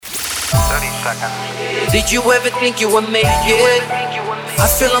Did you ever think you would make it? I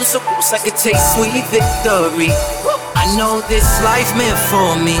feel I'm so close, I could taste sweet victory. I know this life meant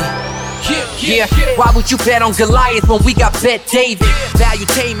for me. Yeah, why would you bet on Goliath when we got Bet David?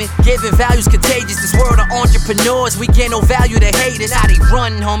 Valuetainment, giving values contagious. This world of entrepreneurs, we get no value to haters. How they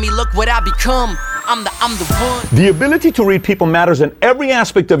run, homie, look what I become. I'm the one. The ability to read people matters in every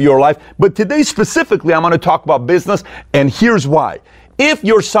aspect of your life, but today specifically I'm going to talk about business, and here's why. If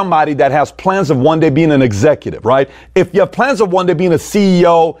you're somebody that has plans of one day being an executive, right? If you have plans of one day being a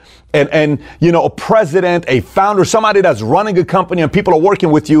CEO and you know, a president, a founder, somebody that's running a company and people are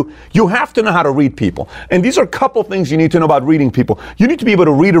working with you, you have to know how to read people. And these are a couple things you need to know about reading people. You need to be able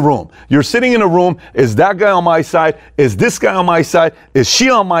to read a room. You're sitting in a room. Is that guy on my side? Is this guy on my side? Is she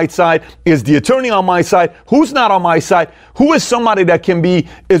on my side? Is the attorney on my side? Who's not on my side? Who is somebody that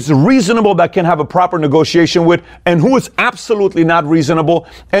is reasonable, that can have a proper negotiation with, and who is absolutely not reasonable,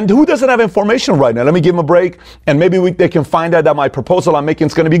 and who doesn't have information right now? Let me give them a break, and maybe they can find out that my proposal I'm making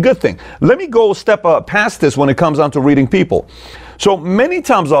is going to be a good thing. Let me go a step past this when it comes down to reading people. So many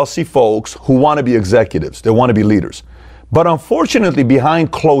times I'll see folks who want to be executives, they want to be leaders, but unfortunately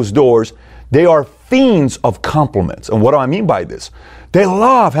behind closed doors, they are fiends of compliments. And what do I mean by this? They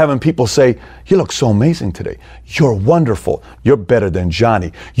love having people say, you look so amazing today. You're wonderful. You're better than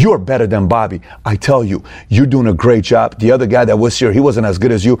Johnny. You're better than Bobby. I tell you, you're doing a great job. The other guy that was here, he wasn't as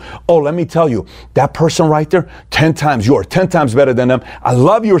good as you. Oh, let me tell you, that person right there, 10 times, you're 10 times better than them. I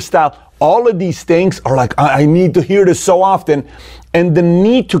love your style. All of these things are like, I need to hear this so often. And the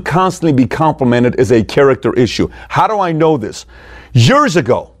need to constantly be complimented is a character issue. How do I know this? Years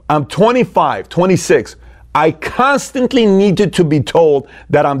ago, I'm 25, 26. I constantly needed to be told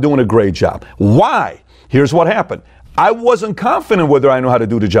that I'm doing a great job. Why? Here's what happened. I wasn't confident whether I know how to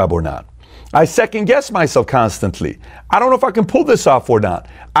do the job or not. I second guessed myself constantly. I don't know if I can pull this off or not.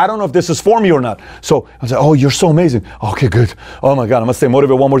 I don't know if this is for me or not. So I was like, oh, you're so amazing. Okay, good. Oh my God, I'm gonna stay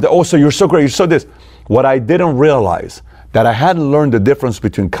motivated one more day. Oh, so you're so great, you're so this. What I didn't realize, that I hadn't learned the difference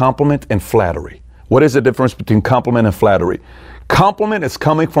between compliment and flattery. What is the difference between compliment and flattery? Compliment is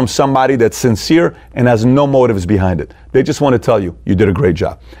coming from somebody that's sincere and has no motives behind it. They just want to tell you, you did a great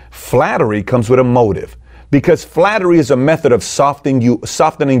job. Flattery comes with a motive, because flattery is a method of softening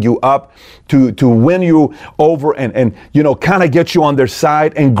you up to win you over and you know, kind of get you on their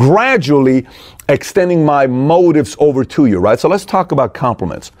side and gradually extending my motives over to you, right? So let's talk about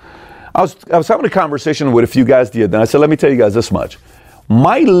compliments. I was having a conversation with a few guys the other day, and I said, let me tell you guys this much.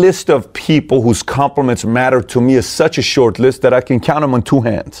 My list of people whose compliments matter to me is such a short list that I can count them on two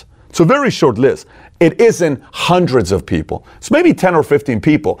hands. It's a very short list. It isn't hundreds of people. It's maybe 10 or 15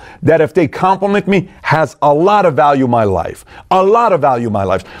 people that if they compliment me has a lot of value in my life. A lot of value in my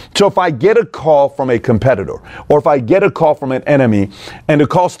life. So if I get a call from a competitor or if I get a call from an enemy and the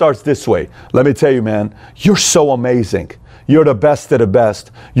call starts this way, let me tell you, man, you're so amazing. You're the best of the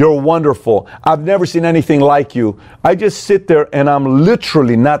best. You're wonderful. I've never seen anything like you. I just sit there and I'm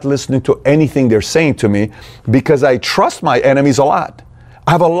literally not listening to anything they're saying to me because I trust my enemies a lot.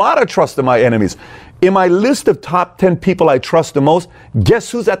 I have a lot of trust in my enemies. In my list of top 10 people I trust the most, guess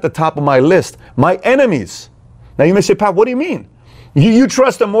who's at the top of my list? My enemies. Now you may say, Pat, what do you mean? You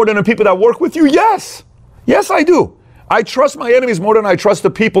trust them more than the people that work with you? Yes. Yes, I do. I trust my enemies more than I trust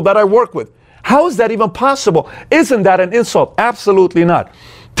the people that I work with. How is that even possible? Isn't that an insult? Absolutely not.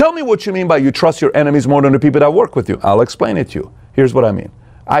 Tell me what you mean by you trust your enemies more than the people that work with you. I'll explain it to you. Here's what I mean.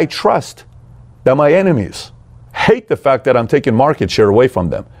 I trust that my enemies hate the fact that I'm taking market share away from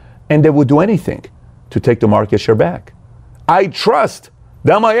them, and they would do anything to take the market share back. I trust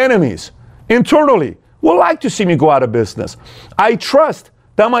that my enemies internally will like to see me go out of business. I trust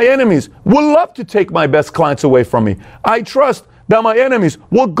that my enemies will love to take my best clients away from me. I trust that my enemies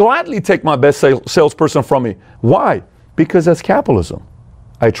will gladly take my best salesperson from me. Why? Because that's capitalism.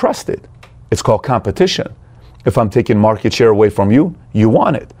 I trust it. It's called competition. If I'm taking market share away from you, you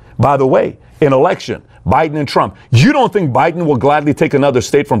want it. By the way, in election, Biden and Trump, you don't think Biden will gladly take another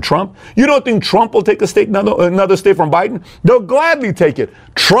state from Trump? You don't think Trump will take another state from Biden? They'll gladly take it.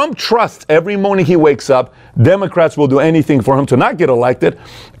 Trump trusts every morning he wakes up, Democrats will do anything for him to not get elected.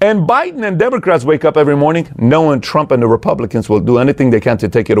 And Biden and Democrats wake up every morning knowing Trump and the Republicans will do anything they can to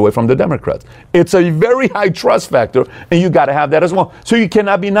take it away from the Democrats. It's a very high trust factor, and you got to have that as well. So you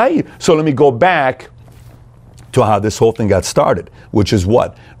cannot be naive. So let me go back to how this whole thing got started, which is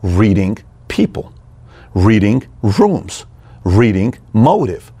what? Reading people. Reading rooms, reading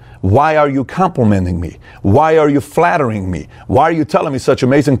motive. Why are you complimenting me? Why are you flattering me? Why are you telling me such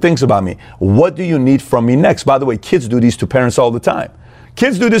amazing things about me? What do you need from me next? By the way, kids do these to parents all the time.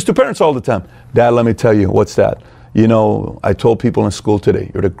 Kids do this to parents all the time. Dad, let me tell you, what's that? You know, I told people in school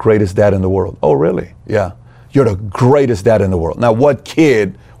today, you're the greatest dad in the world. Oh, really? Yeah. You're the greatest dad in the world. Now, what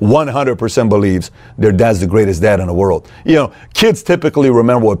kid 100% believes their dad's the greatest dad in the world? You know, kids typically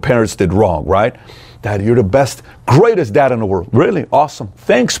remember what parents did wrong, right? Dad, you're the best, greatest dad in the world. Really? Awesome.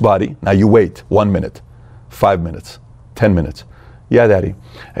 Thanks, buddy. Now you wait 1 minute, 5 minutes, 10 minutes. Yeah, Daddy.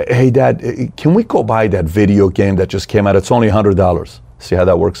 Hey, Dad, can we go buy that video game that just came out? It's only $100. See how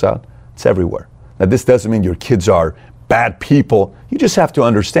that works out? It's everywhere. Now, this doesn't mean your kids are bad people. You just have to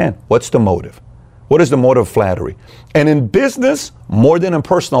understand, what's the motive? What is the motive of flattery? And in business, more than in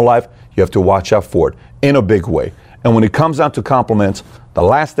personal life, you have to watch out for it in a big way. And when it comes down to compliments, the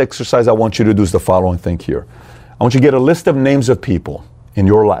last exercise I want you to do is the following thing here. I want you to get a list of names of people in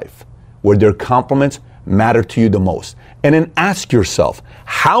your life where their compliments matter to you the most. And then ask yourself,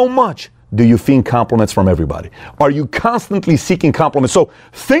 how much do you think compliments from everybody? Are you constantly seeking compliments? So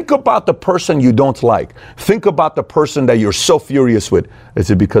think about the person you don't like. Think about the person that you're so furious with. Is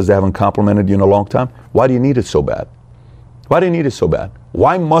it because they haven't complimented you in a long time? Why do you need it so bad? Why do you need it so bad?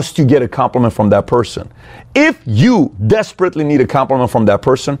 Why must you get a compliment from that person? If you desperately need a compliment from that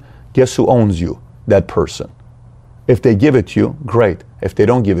person, guess who owns you? That person. If they give it to you, great. If they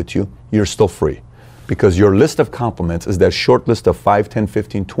don't give it to you, you're still free. Because your list of compliments is that short list of 5, 10,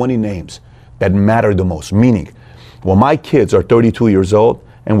 15, 20 names that matter the most. Meaning, when my kids are 32 years old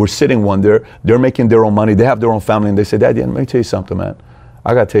and we're sitting one there, they're making their own money, they have their own family, and they say, Daddy, let me tell you something, man.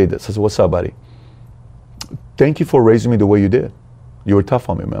 I got to tell you this. I said, what's up, buddy? Thank you for raising me the way you did. You were tough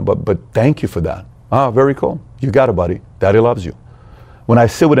on me, man, but thank you for that. Ah, very cool. You got it, buddy. Daddy loves you. When I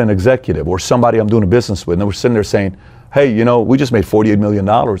sit with an executive or somebody I'm doing a business with, and we're sitting there saying, hey, you know, we just made $48 million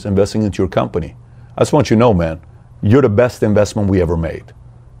investing into your company. I just want you to know, man, you're the best investment we ever made.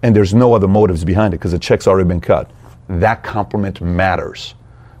 And there's no other motives behind it because the check's already been cut. That compliment matters.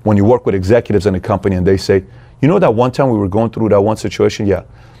 When you work with executives in a company and they say, you know that one time we were going through that one situation? Yeah.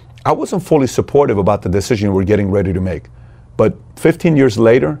 I wasn't fully supportive about the decision we're getting ready to make. But 15 years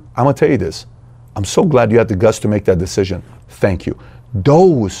later, I'm going to tell you this. I'm so glad you had the guts to make that decision. Thank you.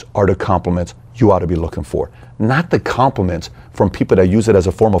 Those are the compliments you ought to be looking for, not the compliments from people that use it as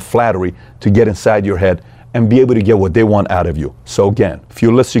a form of flattery to get inside your head and be able to get what they want out of you. So again, a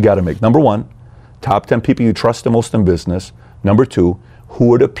few lists you got to make. Number 1, top 10 people you trust the most in business. Number 2,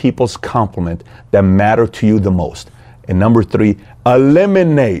 who are the people's compliment that matter to you the most? And number 3,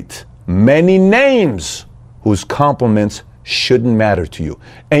 eliminate many names whose compliments shouldn't matter to you.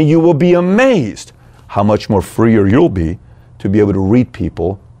 And you will be amazed how much more freer you'll be to be able to read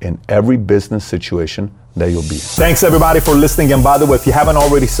people in every business situation that you'll be. Thanks everybody for listening. And by the way, if you haven't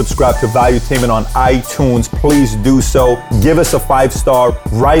already subscribed to Valuetainment on iTunes, please do so. Give us a 5-star,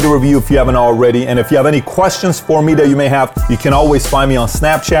 write a review if you haven't already. And if you have any questions for me that you may have, you can always find me on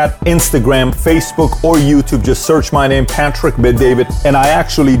Snapchat, Instagram, Facebook, or YouTube. Just search my name, Patrick Bet-David. And I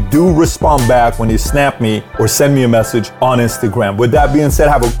actually do respond back when you snap me or send me a message on Instagram. With that being said,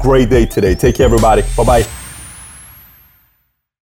 have a great day today. Take care, everybody. Bye-bye.